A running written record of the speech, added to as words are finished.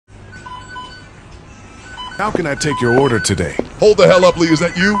How can I take your order today? Hold the hell up, Lee. Is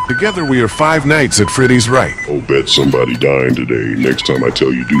that you? Together we are 5 nights at Freddy's Right. Oh, bet somebody dying today. Next time I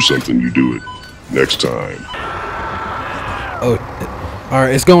tell you do something, you do it. Next time. Oh, all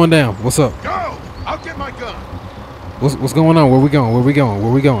right, it's going down. What's up? Go! I'll get my gun. What's going on? Where we going? Where we going?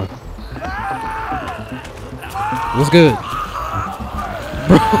 Where we going? What's good?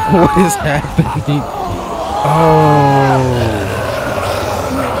 Bro, what is happening?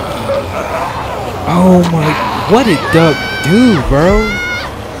 Oh my, what did Duck do, bro?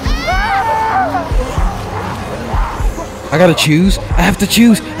 I gotta choose. I have to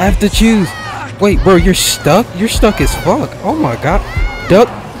choose. I have to choose. Wait, bro, you're stuck? You're stuck as fuck. Oh my god. Duck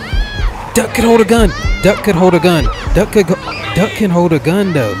could hold a gun. Duck could hold a gun. Duck can hold a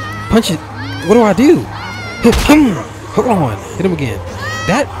gun though. Punch it. What do I do? Hold on. Hit him again.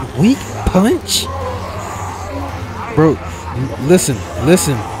 That weak punch? Bro, listen.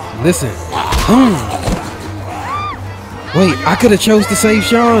 Wait, I could have chose to save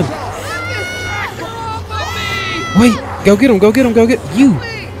Sean. Wait, go get him. You.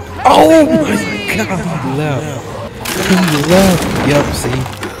 Oh my god, he left. Yup, see?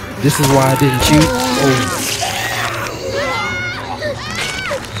 This is why I didn't shoot.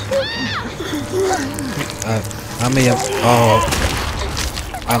 I may have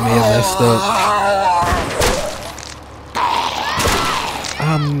messed up. I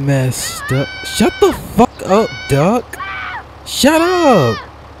messed up. Shut the fuck up, Duck. Shut up.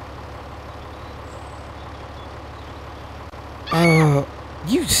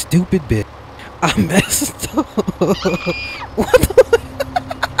 You stupid bitch. I messed up.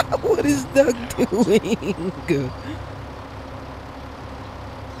 What is Duck doing?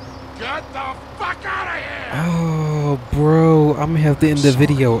 Get the fuck out of here! Oh, bro, I'm gonna have to end the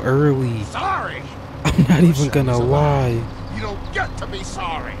video early. Sorry. I'm not even gonna lie. You don't get to be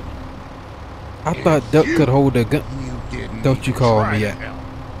sorry. I thought Duck could hold a gun. Don't you call me yet?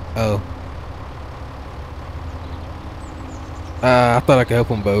 Oh. I thought I could help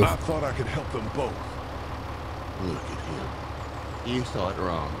them both. I thought I could help them both. Look at him. You thought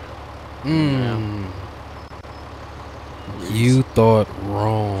wrong. You thought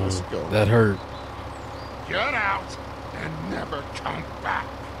wrong. That hurt. Get out and never come back.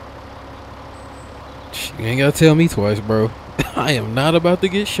 You ain't gotta tell me twice, bro. I am not about to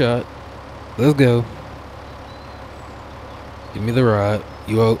get shot. Let's go. Give me the ride.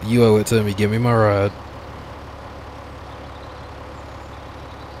 You owe it to me. Give me my ride.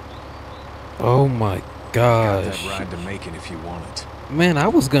 Oh my gosh. Got that ride to Macon if you want it. Man, I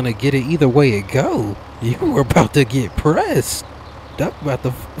was gonna get it either way it go. You were about to get pressed. Duck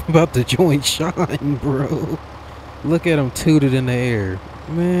about to join Shine, bro. Look at him tooted in the air.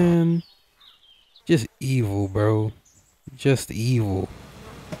 Man. Just evil, bro. Just evil.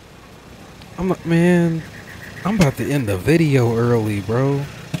 I'm about to end the video early, bro.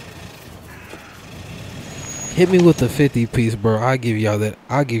 Hit me with the 50 piece, bro. I'll give y'all that.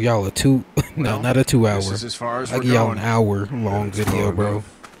 I'll give y'all a not a 2 hour. This is as far as I'll give y'all an hour long video, bro.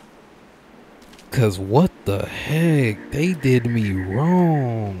 Cause what the heck? They did me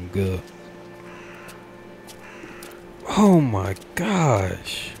wrong. Oh my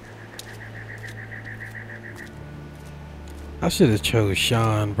gosh. I should have chose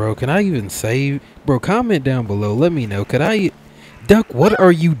Sean, bro. Can I even save? Bro, comment down below. Let me know. Could I? Duck, what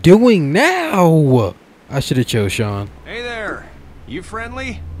are you doing now? I should have chose Sean. Hey there. You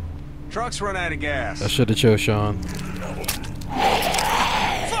friendly? Truck's run out of gas. I should have chose Sean.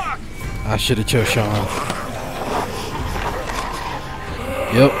 Fuck! I should have chose Sean.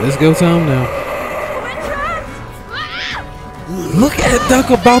 Yep, it's go time now. Look at Duck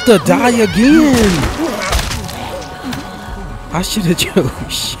about to die again. I should have chose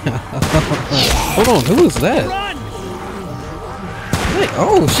Sean. Hold on, who is that? Hey,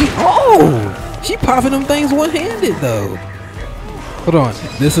 she popping them things one-handed though. Hold on,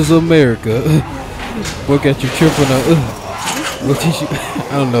 this is America. What got you tripping up? What did you?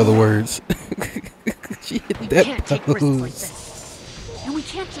 I don't know the words. She hit that pose. Like and we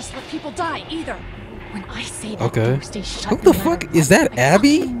can't just let people die either. When I say that, okay. Stay shut. Who the fuck is that?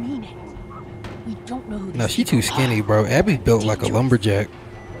 Abby? We don't know who No, she too skinny, bro. Abby built like a lumberjack.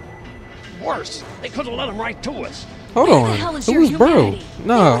 Worse, they could have let him right to us. Hold on, who is bro?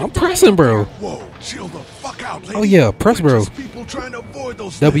 Nah, I'm pressing bro. Whoa, chill the fuck out, lady. Oh yeah, press bro. People trying to avoid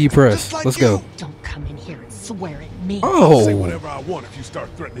those W things, press. just like Let's you. go. Don't come in here and swear at me. I'll say Oh, whatever I want if you start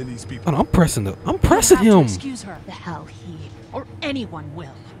threatening these people. I'm pressing You him. have to excuse her. The hell he or anyone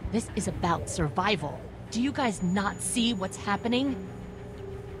will. This is about survival. Do you guys not see what's happening?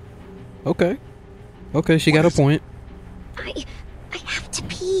 Okay. Okay, she got a point. I have to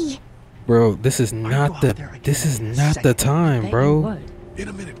pee. Bro, this is not the time, Bet you bro. would. In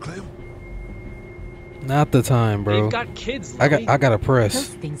a minute, Clem. Not the time, bro. They've got kids, I Lily. gotta Those press.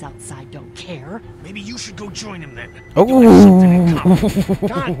 things outside don't care. Maybe you should go join him then. Oh.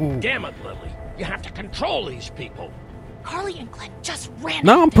 God damn it, Lily. You have to control these people. Carly and Glenn just ran.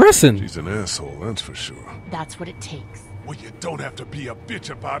 No, I'm out there. pressing. She's an asshole, that's for sure. That's what it takes. Well, you don't have to be a bitch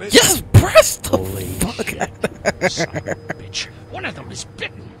about it. Yes, press the Holy fuck. shit. Son of a bitch. One of them is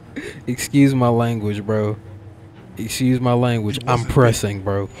bitten. Excuse my language, bro. Excuse my language. I'm pressing,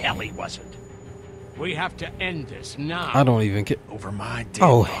 bro. Hell, he wasn't. We have to end this now. I don't even care. Over my dead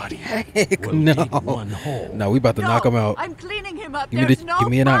Oh, body. heck We'll no. dig one hole. No, we about to knock him out. I'm cleaning him up. Give me, There's no give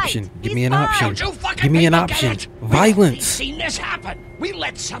me an fight. option. Give He's me an fine. option. Don't you fucking Give me an people get option. it? Violence. We've seen this happen. We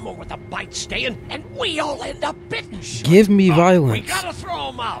let someone with a bite stay in, and we all end up bitten. Give me We violence. gotta throw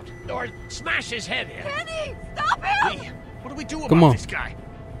him out, or smash his head in. Kenny, stop him! Hey, what do we do Come about on. this guy?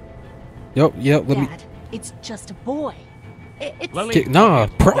 Yep, let me. Dad, it's just a boy. It's Lily, Nah,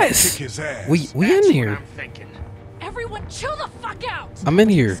 Kick press. his ass. We That's in what here. I'm thinking. Everyone, chill the fuck out! I'm in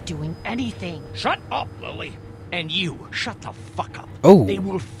here. Nobody's doing anything. Shut up, Lily. And you, shut the fuck up. Oh. They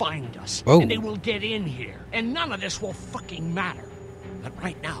will find us. Oh. And they will get in here. And none of this will fucking matter. But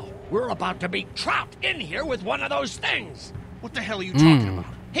right now, we're about to be trapped in here with one of those things. What the hell are you talking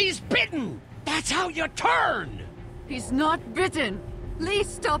about? He's bitten. That's how you turn. He's not bitten. Lee,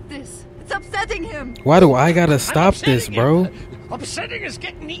 stop this. It's upsetting him. Why do I gotta I'm stop this, upsetting bro? him. Upsetting is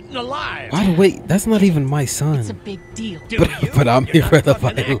getting eaten alive. Why do wait? That's not even my It's a son. big deal. Do But you? but I'm You're here not for the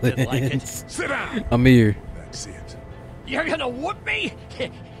fucking acting like it. violence. Sit down. I'm here. That's it. You're gonna whoop me?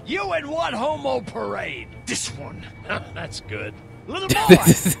 You and what homo parade? This one. That's good. Little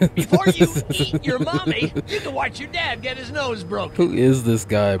boy, before you eat your mommy, you can watch your dad get his nose broken. Who is this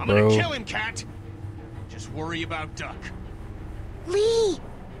guy, I'm gonna bro? kill him, Cat. Just worry about Duck. Lee,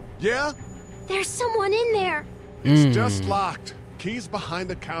 Yeah? there's someone in there. It's just locked. Keys behind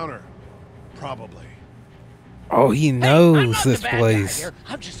the counter. Probably. Oh, he Hey, I'm knows not this the bad guy place. here.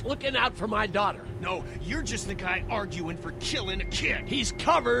 I'm just looking out for my daughter. No, you're just the guy arguing for killing a kid. He's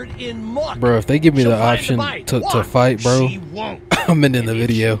covered in muck. Bro, if they give me She'll the find option bite. to Watch. fight, bro, She won't. I'm in the And if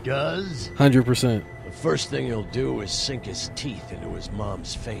video. she does, 100%. the first thing he'll do is sink his teeth into his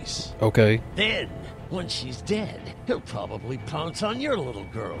mom's face. Okay. Then, once she's dead, he'll probably pounce on your little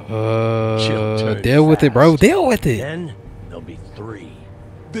girl. She'll turn Deal with it, bro. fast. Deal with it. Then, there'll be 3.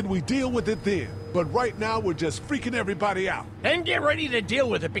 Then we deal with it then. But right now, we're just freaking everybody out. Then get ready to deal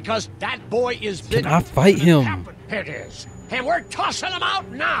with it because that boy is Can bitten. I fight him? It is. And we're tossing him out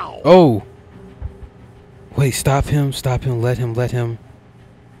now. Oh. Wait, stop him. Stop him. Let him.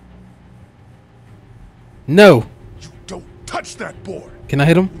 No. You don't touch that board. Can I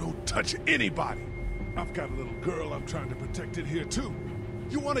hit him? You don't touch anybody. I've got a little girl I'm trying to protect in here, too.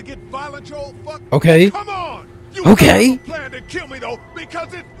 You want to get violent, you old fuck? Okay. Come on. You Okay. plan to kill me, though,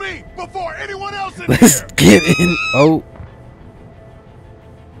 because it's me before anyone else in Let's here. get in. Oh.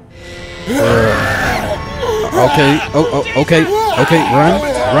 Okay. Okay.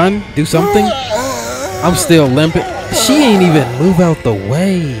 Run. Do something. I'm still limping. She ain't even move out the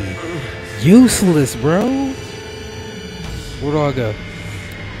way. Useless, bro. Where do I go?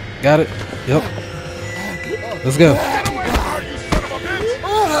 Got it. Yep. Let's go.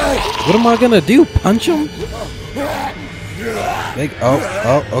 What am I gonna do? Punch him?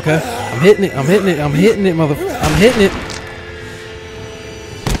 Oh, okay. I'm hitting it, mother. I'm hitting it.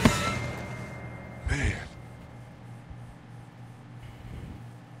 Man,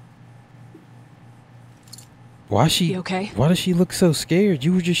 Why You okay? Why does she look so scared?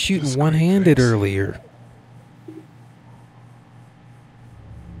 You were just shooting one-handed earlier.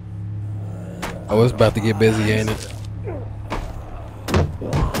 Oh, it's about to get busy, ain't it?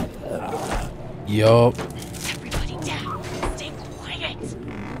 Yup. Everybody down. Stay quiet.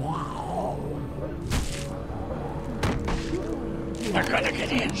 They're gonna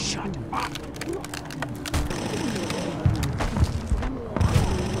get in. Shut up.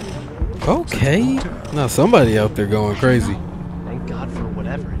 Okay. Now somebody out there going crazy. Thank God for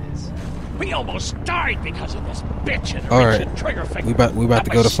whatever it is. We almost died because of this bitch and her All right. ancient trigger finger. We about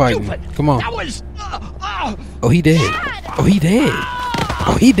to go to fighting. Stupid. Come on. That was. Oh, he dead. Oh, he dead.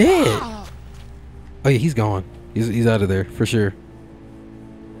 Oh, he dead. Oh yeah, he's gone. He's out of there for sure.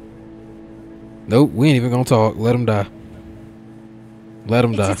 Nope, we ain't even gonna talk. Let him die. Let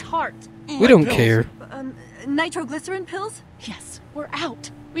him It's die. his heart. We don't care. Nitroglycerin pills? Yes, we're out.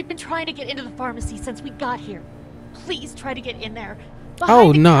 We've been trying to get into the pharmacy since we got here. Please try to get in there. Behind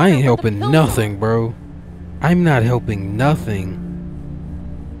Oh the no, I counter ain't with the helping pills nothing, bro. I'm not helping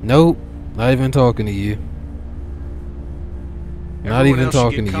nothing. Nope, not even talking to you. Not even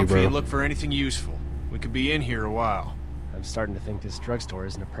talking to you, bro. Look for anything useful. We could be in here a while. I'm starting to think this drugstore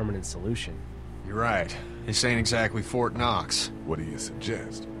isn't a permanent solution. You're right. This ain't exactly Fort Knox. What do you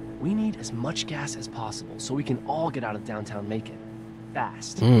suggest? We need as much gas as possible so we can all get out of downtown Macon.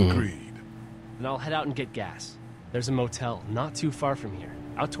 Fast. Agreed. And I'll head out and get gas. There's a motel not too far from here,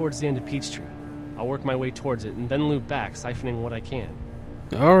 out towards the end of Peachtree. I'll work my way towards it and then loop back, siphoning what I can.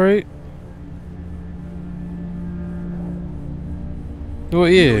 All right. Well,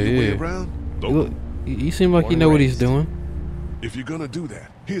 yeah, Way yeah. around? Look, you seem like you know what he's doing. If you're gonna do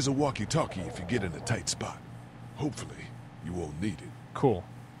that, here's a walkie-talkie if you get in a tight spot. Hopefully, you won't need it. Cool.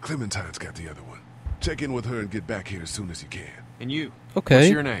 Clementine's got the other one. Check in with her and get back here as soon as you can. And you? Okay. What's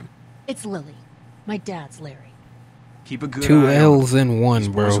your name? It's Lily. My dad's Larry. Keep a good 2 eye L's on in one, These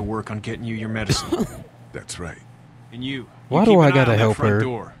boys will bro. work on getting you your medicine. That's right. And you? Why keep do an I eye gotta on that help front her?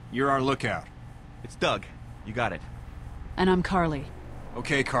 Door. You're our lookout. It's Doug. You got it. And I'm Carly.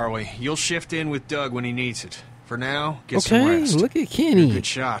 Okay, Carly. You'll shift in with Doug when he needs it. For now, get some Okay, rest. look at You're a Kenny. good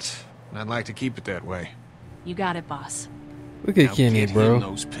shot, and I'd like to keep it that way. You got it, boss. Look at Now Kenny, get him bro.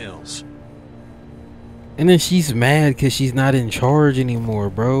 those pills. And then she's mad because she's not in charge anymore,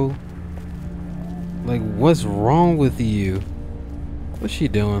 bro. Like, what's wrong with you? What's she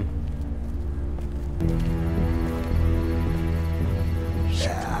doing?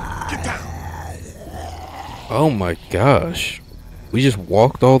 Get down. Oh my gosh. We just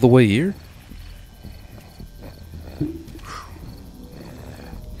walked all the way here?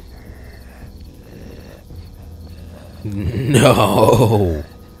 No.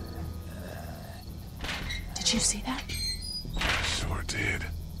 Did you see that? Sure did.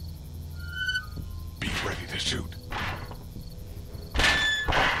 Be ready to shoot.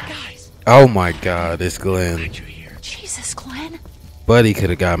 Guys! Oh my god, it's Glenn. Jesus, Glenn. Buddy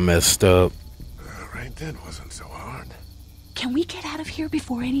could have got messed up. Right then wasn't so hard. Can we get out of here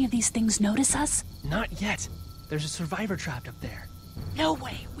before any of these things notice us? Not yet. There's a survivor trapped up there. No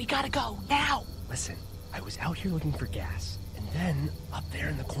way. We gotta go, now. Listen, I was out here looking for gas, and then, up there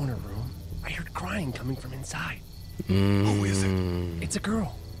in the corner room, I heard crying coming from inside. Who is it? It's a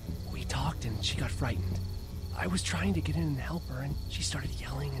girl. We talked and she got frightened. I was trying to get in and help her, and she started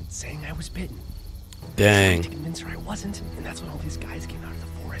yelling and saying I was bitten. Dang. I tried to convince her I wasn't, and that's when all these guys came out of the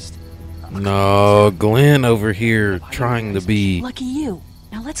forest. No, Glenn over here trying to be Lucky you.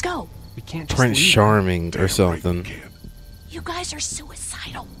 Now let's go. We can't just Prince leave. Charming or something. You guys are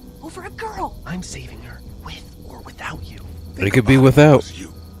suicidal. Over a girl. I'm saving her, with or without you. It could be without.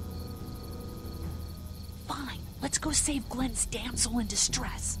 Fine. Let's go save Glenn's damsel in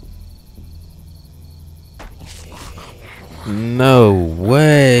distress. No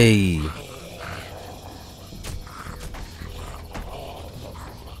way.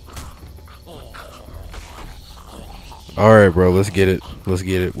 All right, bro. Let's get it. Let's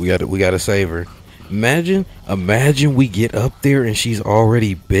get it. We got to save her. Imagine we get up there and she's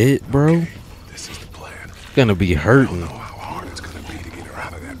already bit, bro. This is the plan. It's gonna be hurting. I don't know how hard it's gonna be to get her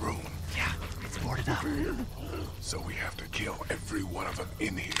out of that room. Yeah, it's boarded up. So we have to kill every one of them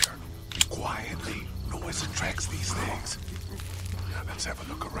in here. Quietly. Noise attracts these things. Now let's have a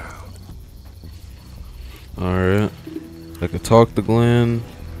look around. All right. I could talk to Glenn.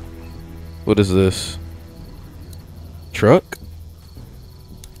 What is this? Truck?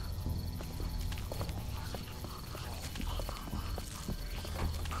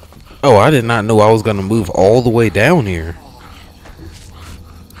 Oh, I did not know I was gonna move all the way down here.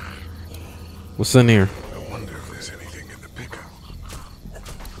 What's in here? I wonder if there's anything in the pickup.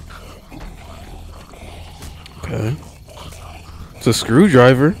 Okay. It's a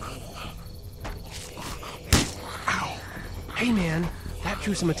screwdriver. Hey, man, that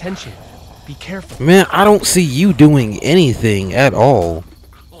drew some attention. Be careful. Man, I don't see you doing anything at all.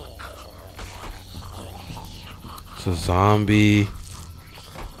 It's a zombie.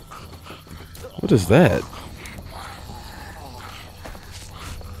 What is that?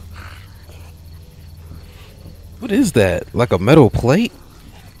 What is that? Like a metal plate?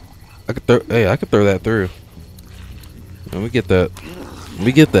 I could throw. Hey, I could throw that through. Let me get that. Let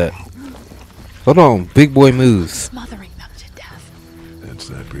me get that. Hold on, big boy moves. Smothering them to death. That's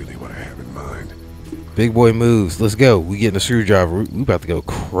not really what I have in mind. Big boy moves. Let's go. We getting a screwdriver. We about to go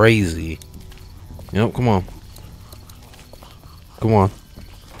crazy. Yep. Come on. Come on.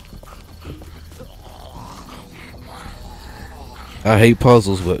 I hate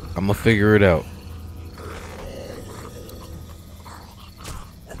puzzles, but I'm gonna figure it out.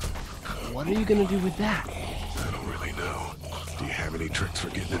 What are you gonna do with that? I don't really know. Do you have any tricks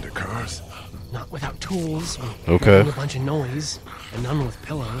for getting into cars? Not without tools. Okay. Making a bunch of noise, and none with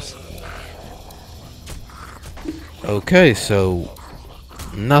pillows. Okay, so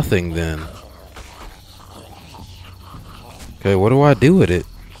nothing then. Okay, what do I do with it?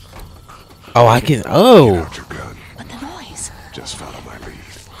 Oh, I can. Oh. Get out your gun. What the noise? Just follow my lead.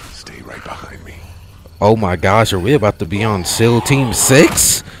 Stay right behind me. Oh my gosh, are we about to be on SEAL Team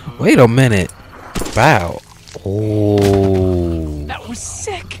 6? Wait a minute. Wow. Oh. That was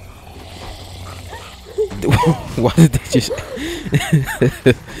sick. Why did they just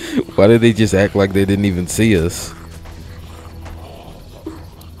Why did they just act like they didn't even see us?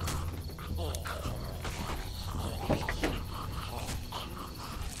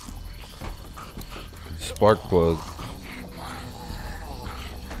 Spark plug.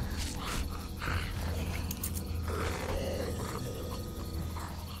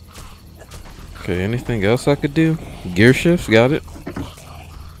 Okay, anything else I could do? Gear shifts, got it.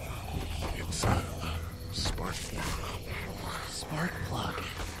 It's spark. Spark plug.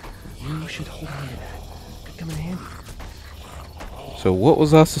 You should hold on to that. Could come in handy. So what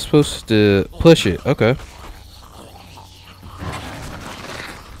was I supposed to push it? Okay.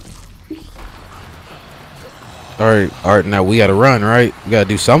 Alright, now we gotta run, right? We gotta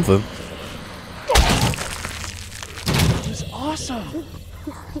do something. That was awesome.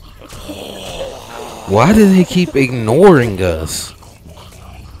 Why do they keep ignoring us?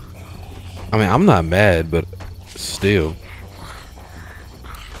 I mean, I'm not mad, but still.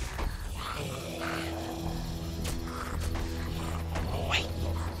 Wait.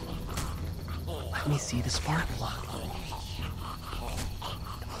 Let me see the spark plug.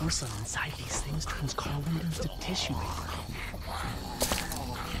 The porcelain inside these things turns car windows to tissue paper.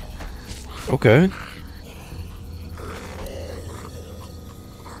 Okay.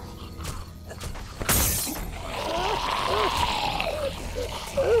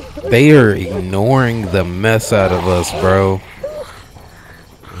 They are ignoring the mess out of us, bro.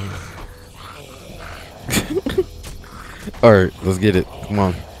 Alright, let's get it. Come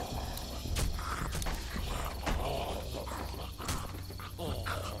on.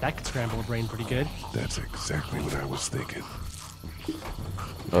 That could scramble a brain pretty good. That's exactly what I was thinking.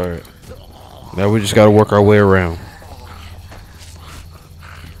 Alright. Now we just gotta work our way around.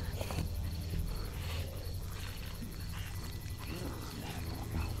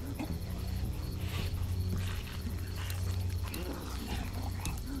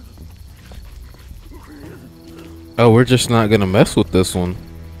 Oh, we're just not gonna mess with this one.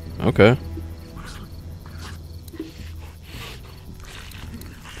 Okay.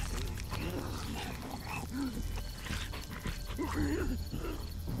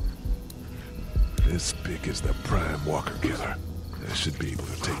 This pig is the prime walker killer. I should be able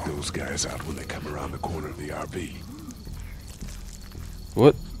to take those guys out when they come around the corner of the RV.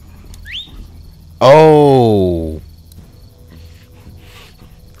 What? Oh.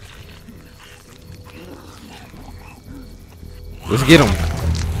 Let's get him.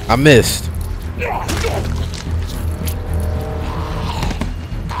 I missed.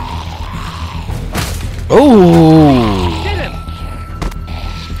 Oh. Get him!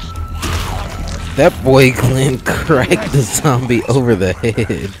 That boy Glenn cracked the zombie over the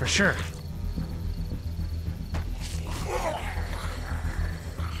head. For sure.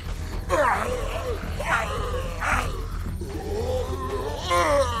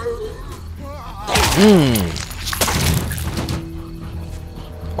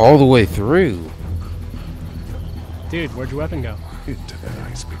 All the way through. Dude, where'd your weapon go? Into that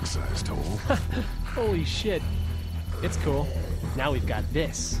nice big sized hole. Holy shit. It's cool. Now we've got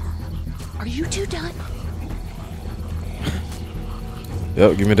this. Are you two done?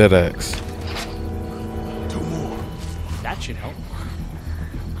 Yep, give me that axe. 2 more. That should help.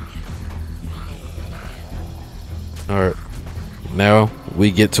 Alright. Now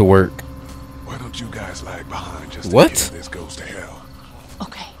we get to work. Why don't you guys lag behind just What? in case this goes to hell?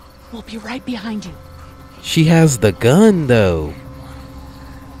 Okay, we'll be right behind you. She has the gun though.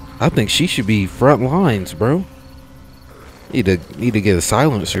 I think she should be front lines, bro. Need to get a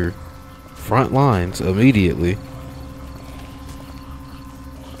silencer. Front lines immediately.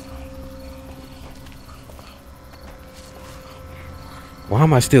 Why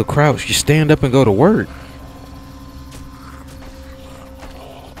am I still crouched? You stand up and go to work.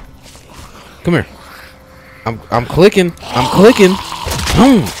 Come here. I'm clicking. I'm clicking.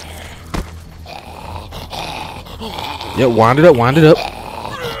 Boom. Yeah, wind it up, wind it up.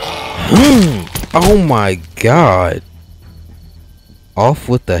 Oh my god. Off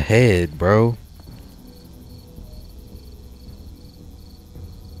with the head, bro.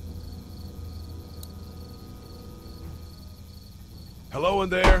 Hello in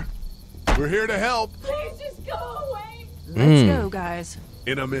there. We're here to help. Please just go away. Let's go, guys.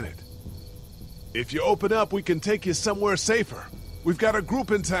 In a minute. If you open up, we can take you somewhere safer. We've got a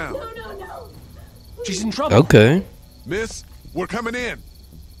group in town. No. She's in trouble. Okay. Miss, we're coming in.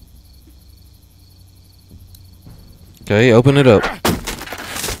 Okay, open it up.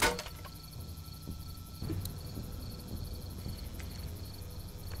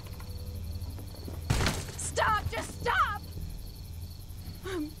 Stop! Just stop!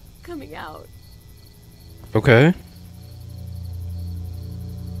 I'm coming out. Okay.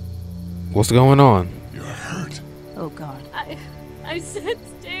 What's going on? You're hurt. Oh God. I said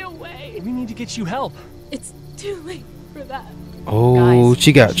stay away. We need to get you help. It's too late for that. Oh, Guys,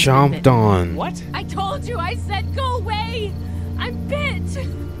 she got she's been chomped bitten. on. What? I told you, I said go away! I'm bit!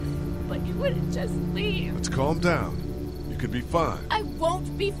 But you wouldn't just leave. Let's calm down. You could be fine. I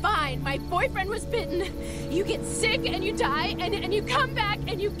won't be fine. My boyfriend was bitten. You get sick and you die, and you come back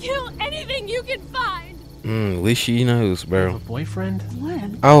and you kill anything you can find. At least she knows, A bro. boyfriend?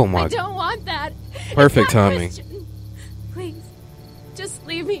 Glenn. Oh I my. don't want that. Perfect It's not timing. Christian. Please, just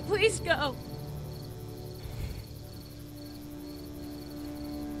leave me. Please go.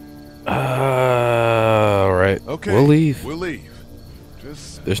 All right. Okay. We'll leave. We'll leave.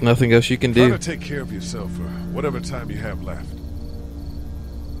 Just There's nothing else you can try do. to take care of yourself for whatever time you have left.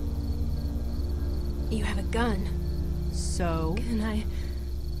 You have a gun. So, Can I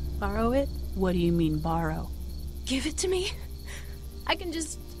borrow it? what do you mean borrow? Give it to me. I can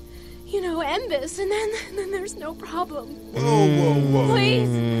just, end this, and then there's no problem. Whoa. Please,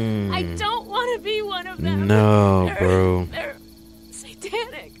 I don't want to be one of them. No, They're- bro. They're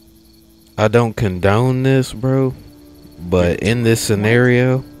satanic. I don't condone this, bro. But in this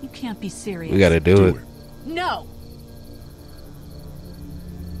scenario, You can't be serious. we gotta do it. No.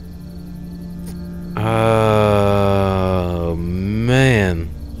 Man.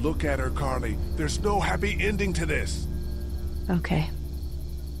 Look at her, Carly. There's no happy ending to this. Okay.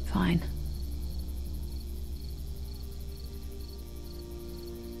 Fine.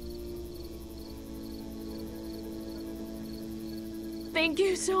 Thank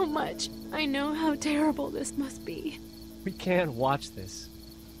you so much. I know how terrible this must be. We can't watch this.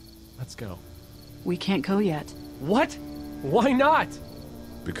 Let's go. We can't go yet. What? Why not?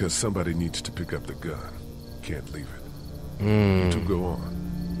 Because somebody needs to pick up the gun. Can't leave it. You two go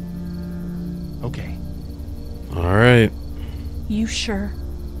on. Okay. All right. You sure?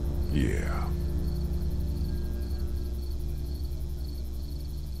 Yeah.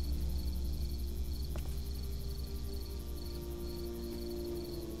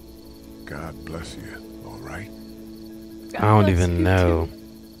 God bless you. All right? I don't even know.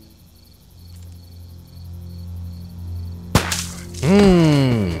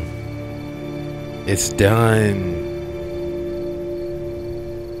 It's done.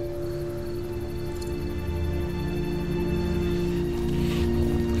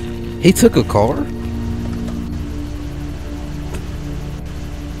 He took a car?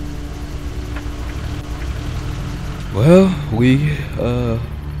 Well, we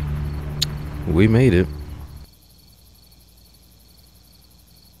made it.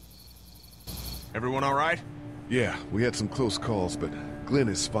 Everyone all right? Yeah, we had some close calls, but Glenn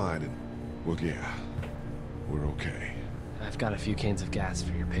is fine, and, well, yeah, we're okay. I've got a few cans of gas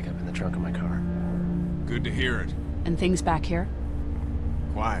for your pickup in the trunk of my car. Good to hear it. And things back here?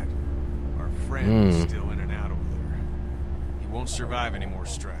 Quiet. Our friend is still in and out over there. He won't survive any more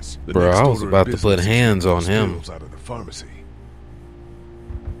stress. The Bro, next I was order of about to put business is hands keep on those him. pills out of the pharmacy.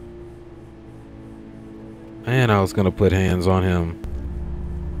 And I was gonna put hands on him.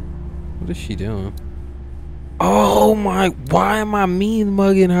 What is she doing? Oh my, why am I mean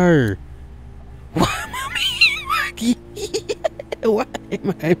mugging her? Why am I mean mugging? Why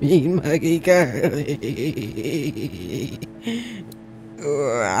am I mean mugging her?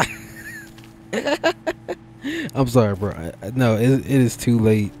 I'm sorry, bro. No, it is too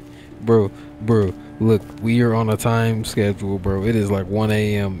late. Bro, look, we are on a time schedule, bro. It is like 1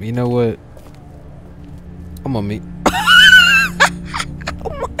 a.m. You know what? I'm gonna meet. Oh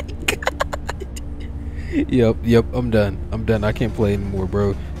my god. Yep, I'm done. I can't play anymore,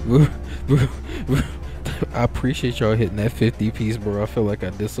 bro. I appreciate y'all hitting that 50 piece, bro. I feel like I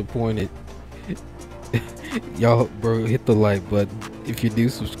disappointed. Y'all, bro, hit the like button. If you do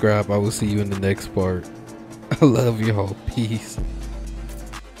subscribe, I will see you in the next part. I love y'all. Peace.